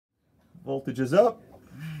Voltage is up.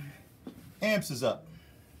 Amps is up.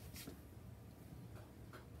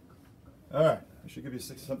 All right,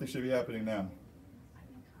 something should be happening now.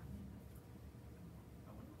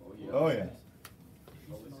 Oh yeah.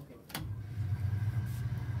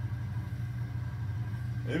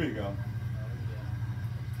 There we go.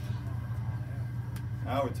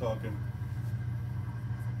 Now we're talking.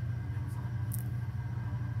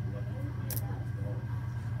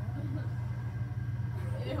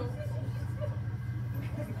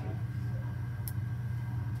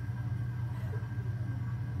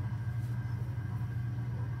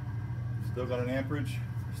 Still got an amperage,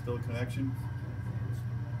 still a connection.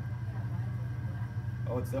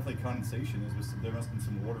 Oh, it's definitely condensation. There must have been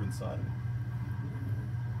some water inside of it.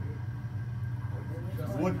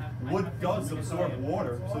 Wood does absorb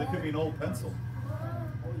water, so there could be an old pencil.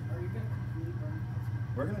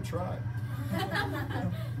 We're going to try.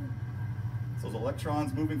 So those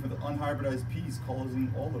electrons moving from the unhybridized P's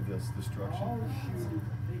causing all of this destruction.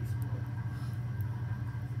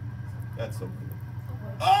 That's so cool.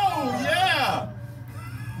 Oh, yeah!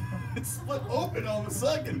 It split open all of a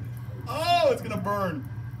second. Oh, it's going to burn.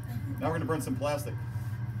 Now we're going to burn some plastic.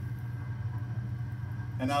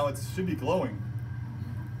 And now it should be glowing.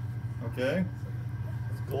 Okay?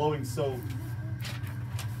 It's glowing so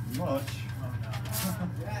much.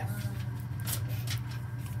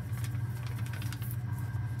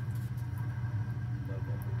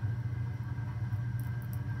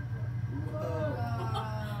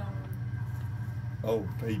 Oh,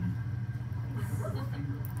 baby.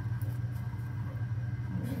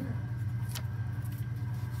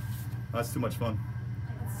 That's too much fun.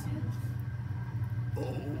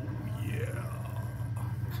 Oh, yeah.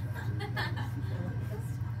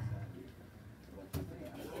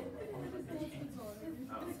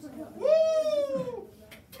 Woo!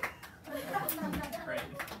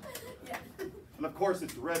 And of course,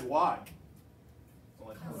 it's red. Why?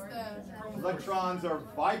 Electrons are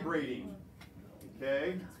vibrating.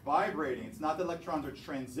 Okay, it's vibrating. It's not that electrons are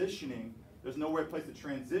transitioning. There's nowhere place to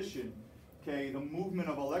transition. Okay, the movement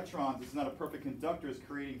of electrons is not a perfect conductor. It's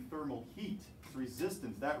creating thermal heat. It's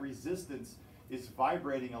resistance. That resistance is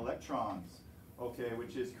vibrating electrons. Okay,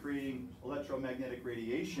 which is creating electromagnetic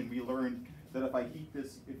radiation. We learned that if I heat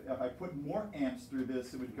this, if I put more amps through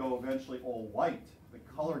this, it would go eventually all white. The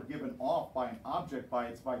color given off by an object by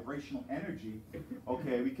its vibrational energy.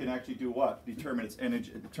 Okay, we can actually do what? Determine its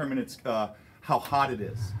energy. Determine its how hot it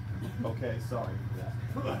is. Okay, sorry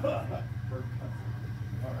for that.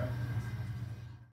 All right.